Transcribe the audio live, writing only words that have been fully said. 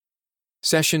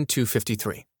Session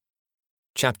 253,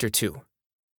 Chapter 2,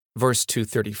 Verse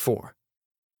 234.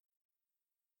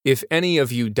 If any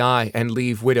of you die and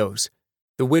leave widows,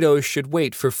 the widows should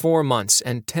wait for 4 months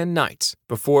and 10 nights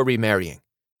before remarrying.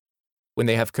 When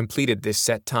they have completed this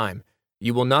set time,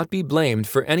 you will not be blamed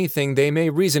for anything they may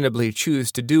reasonably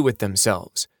choose to do with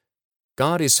themselves.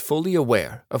 God is fully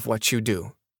aware of what you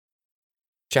do.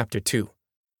 Chapter 2,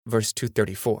 Verse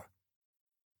 234.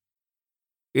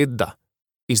 Iddahâ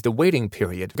is the waiting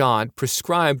period God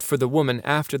prescribed for the woman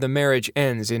after the marriage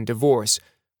ends in divorce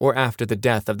or after the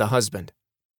death of the husband.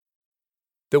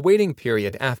 The waiting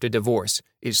period after divorce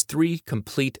is 3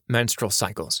 complete menstrual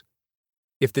cycles.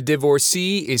 If the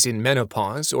divorcee is in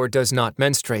menopause or does not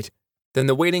menstruate, then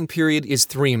the waiting period is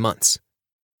 3 months.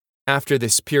 After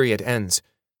this period ends,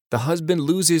 the husband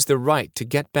loses the right to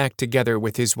get back together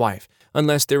with his wife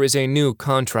unless there is a new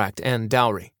contract and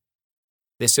dowry.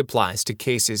 This applies to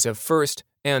cases of first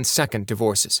and second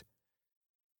divorces.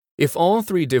 If all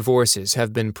 3 divorces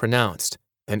have been pronounced,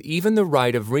 then even the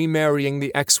right of remarrying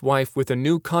the ex-wife with a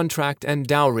new contract and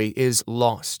dowry is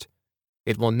lost.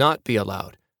 It will not be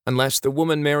allowed unless the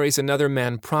woman marries another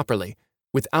man properly,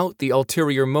 without the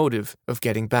ulterior motive of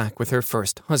getting back with her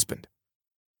first husband.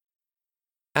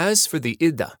 As for the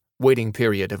iddah, waiting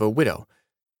period of a widow,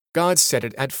 God set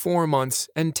it at 4 months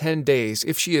and 10 days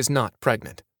if she is not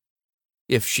pregnant.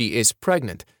 If she is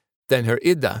pregnant, then her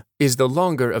iddah is the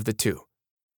longer of the 2,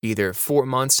 either 4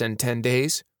 months and 10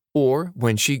 days or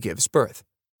when she gives birth.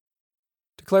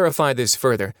 To clarify this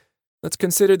further, let's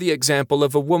consider the example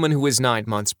of a woman who is 9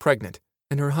 months pregnant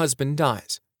and her husband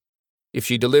dies. If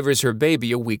she delivers her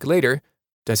baby a week later,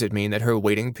 does it mean that her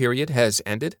waiting period has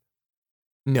ended?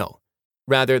 No.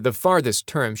 Rather, the farthest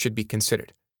term should be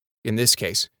considered. In this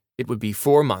case, it would be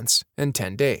 4 months and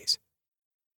 10 days.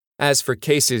 As for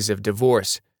cases of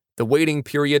divorce, the waiting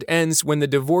period ends when the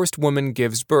divorced woman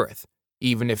gives birth,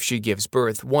 even if she gives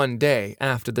birth 1 day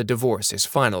after the divorce is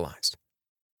finalized.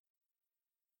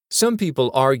 Some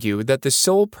people argue that the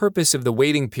sole purpose of the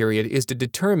waiting period is to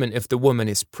determine if the woman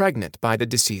is pregnant by the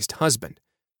deceased husband.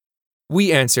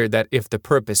 We answer that if the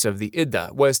purpose of the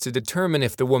iddah was to determine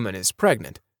if the woman is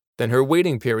pregnant, then her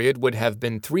waiting period would have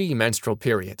been 3 menstrual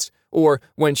periods, or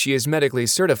when she is medically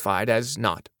certified as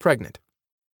not pregnant.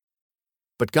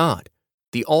 But God,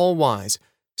 the All-Wise,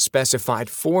 specified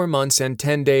 4 months and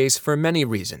 10 days for many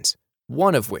reasons,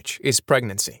 one of which is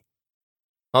pregnancy.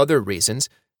 Other reasons,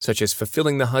 such as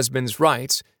fulfilling the husband's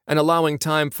rights and allowing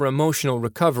time for emotional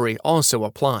recovery, also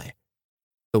apply.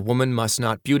 The woman must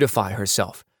not beautify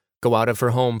herself, go out of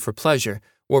her home for pleasure,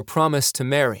 or promise to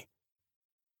marry.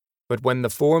 But when the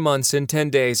 4 months and 10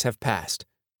 days have passed,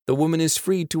 the woman is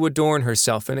free to adorn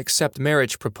herself and accept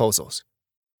marriage proposals.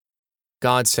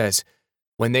 God says,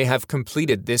 when they have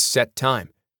completed this set time,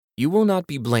 you will not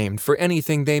be blamed for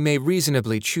anything they may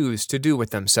reasonably choose to do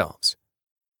with themselves.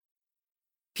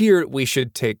 Here we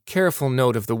should take careful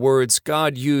note of the words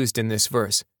God used in this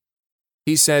verse.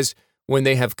 He says, when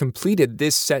they have completed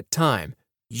this set time,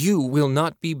 you will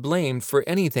not be blamed for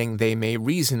anything they may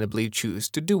reasonably choose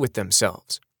to do with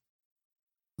themselves.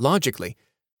 Logically,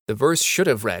 the verse should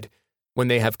have read, when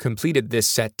they have completed this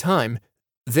set time,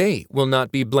 they will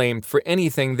not be blamed for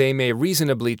anything they may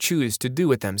reasonably choose to do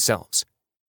with themselves.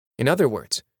 In other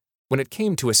words, when it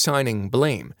came to assigning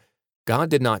blame, God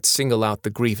did not single out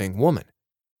the grieving woman.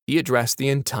 He addressed the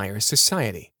entire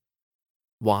society.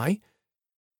 Why?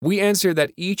 We answer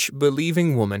that each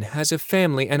believing woman has a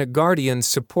family and a guardian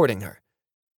supporting her.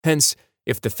 Hence,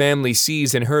 if the family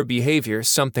sees in her behavior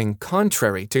something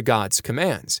contrary to God's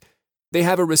commands, they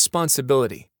have a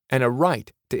responsibility and a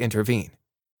right to intervene.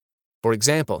 For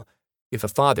example, if a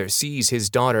father sees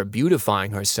his daughter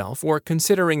beautifying herself or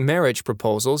considering marriage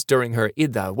proposals during her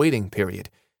iddah waiting period,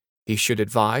 he should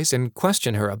advise and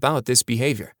question her about this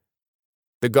behavior.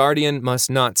 The guardian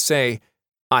must not say,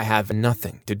 I have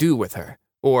nothing to do with her,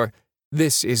 or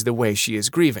this is the way she is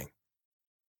grieving.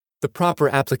 The proper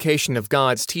application of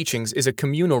God's teachings is a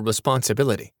communal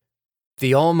responsibility.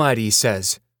 The Almighty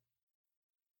says,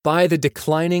 by the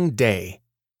declining day,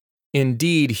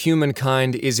 indeed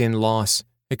humankind is in loss,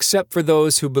 except for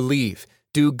those who believe,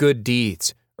 do good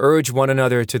deeds, urge one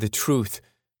another to the truth,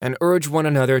 and urge one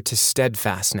another to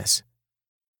steadfastness.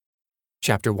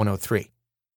 Chapter 103.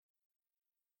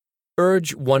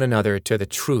 Urge one another to the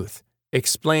truth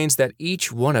explains that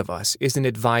each one of us is an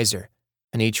advisor,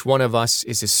 and each one of us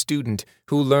is a student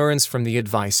who learns from the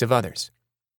advice of others.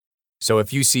 So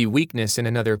if you see weakness in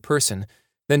another person,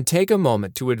 then take a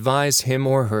moment to advise him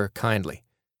or her kindly.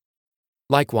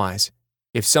 Likewise,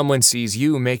 if someone sees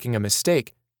you making a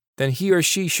mistake, then he or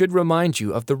she should remind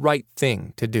you of the right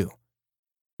thing to do.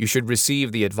 You should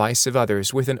receive the advice of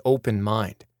others with an open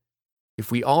mind. If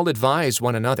we all advise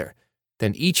one another,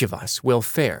 then each of us will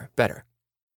fare better.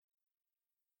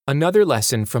 Another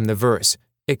lesson from the verse,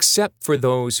 except for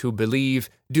those who believe,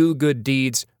 do good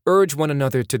deeds, urge one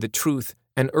another to the truth,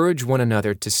 and urge one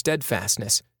another to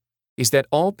steadfastness, is that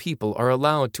all people are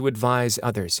allowed to advise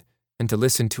others and to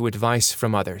listen to advice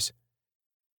from others.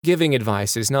 Giving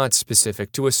advice is not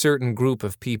specific to a certain group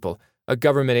of people, a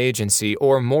government agency,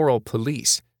 or moral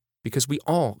police, because we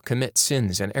all commit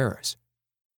sins and errors.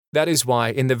 That is why,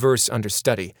 in the verse under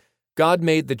study, God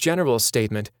made the general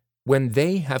statement, "When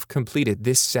they have completed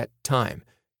this set time,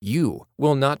 you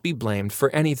will not be blamed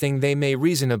for anything they may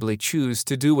reasonably choose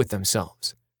to do with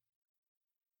themselves."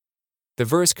 The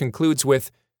verse concludes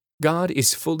with, God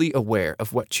is fully aware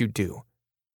of what you do.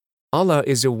 Allah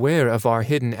is aware of our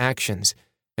hidden actions,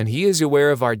 and He is aware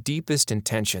of our deepest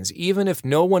intentions, even if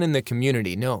no one in the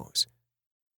community knows.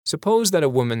 Suppose that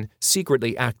a woman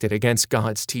secretly acted against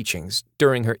God's teachings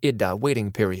during her iddah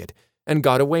waiting period and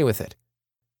got away with it.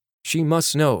 She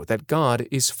must know that God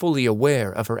is fully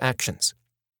aware of her actions.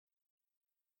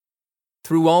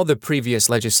 Through all the previous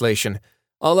legislation,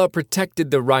 Allah protected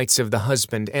the rights of the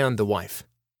husband and the wife.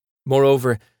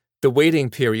 Moreover, the waiting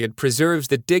period preserves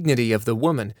the dignity of the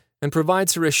woman and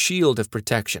provides her a shield of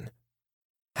protection.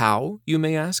 How, you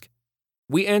may ask?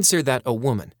 We answer that a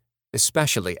woman,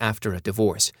 especially after a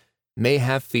divorce, may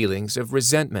have feelings of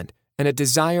resentment and a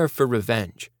desire for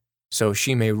revenge, so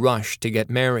she may rush to get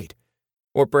married.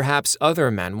 Or perhaps other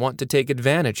men want to take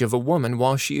advantage of a woman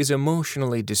while she is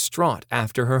emotionally distraught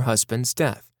after her husband's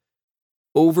death.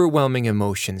 Overwhelming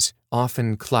emotions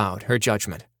often cloud her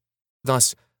judgment.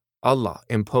 Thus, Allah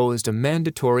imposed a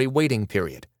mandatory waiting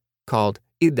period, called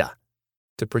iddah,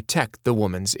 to protect the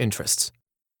woman's interests.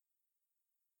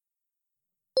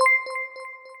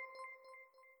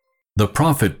 The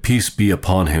Prophet, peace be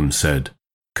upon him, said,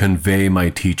 "Convey my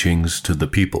teachings to the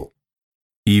people,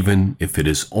 even if it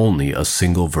is only a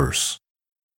single verse."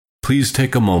 Please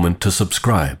take a moment to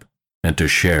subscribe and to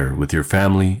share with your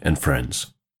family and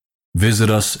friends. Visit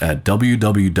us at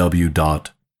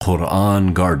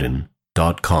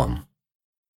www.qurangarden.com.